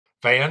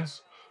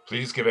Fans,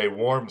 please give a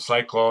warm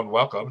Cyclone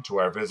welcome to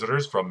our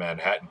visitors from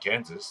Manhattan,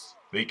 Kansas,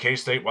 the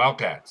K-State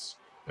Wildcats.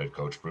 Head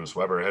coach Bruce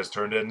Weber has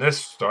turned in this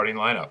starting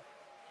lineup.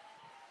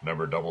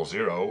 Number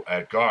 00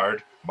 at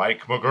guard,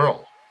 Mike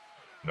McGurl.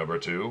 Number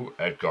 2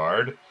 at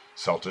guard,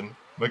 Selton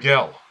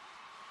Miguel.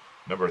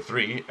 Number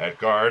 3 at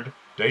guard,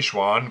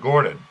 Deshaun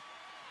Gordon.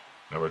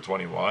 Number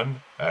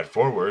 21 at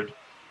forward,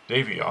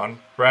 Davion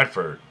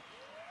Bradford.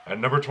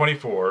 And number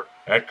 24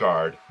 at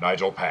guard,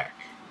 Nigel Pack.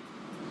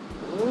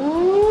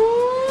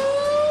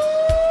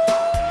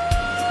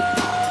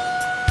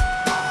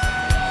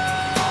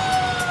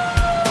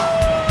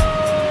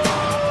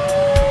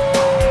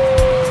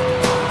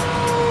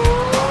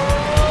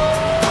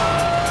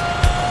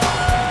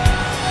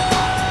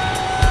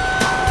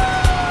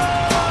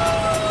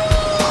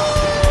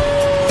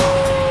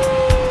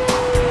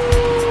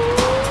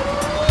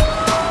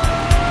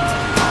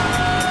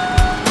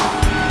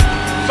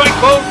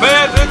 Cyclone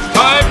fans, it's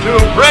time to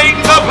bring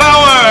the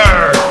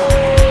power!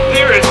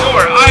 Here is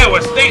your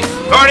Iowa State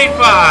starting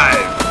five.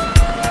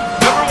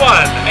 Number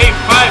 1, a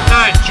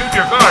 5'9"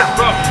 junior guard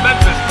from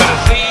Memphis,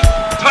 Tennessee,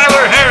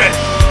 Tyler Harris.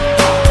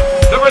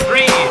 Number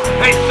 3,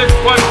 a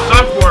 6'1"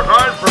 sophomore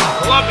guard from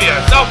Columbia,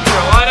 South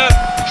Carolina,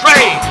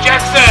 Trey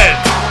Jackson.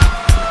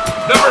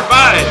 Number 5,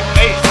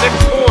 a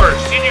 6'4"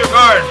 senior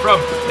guard from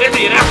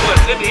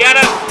Indianapolis,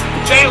 Indiana,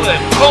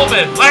 Jalen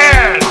Coleman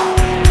Laird.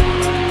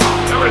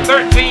 Number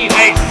 13,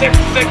 a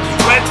 6'6"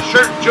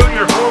 redshirt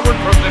junior forward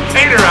from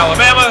Decatur,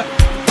 Alabama,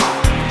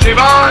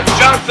 Javon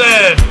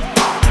Johnson.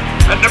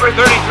 And number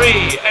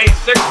 33, a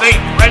 6'8"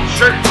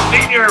 redshirt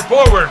senior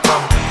forward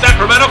from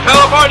Sacramento,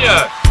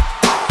 California,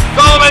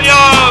 Coleman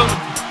Young.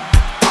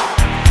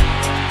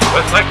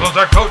 The Cyclones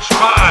are coached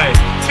by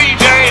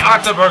TJ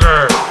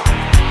Ottenberger.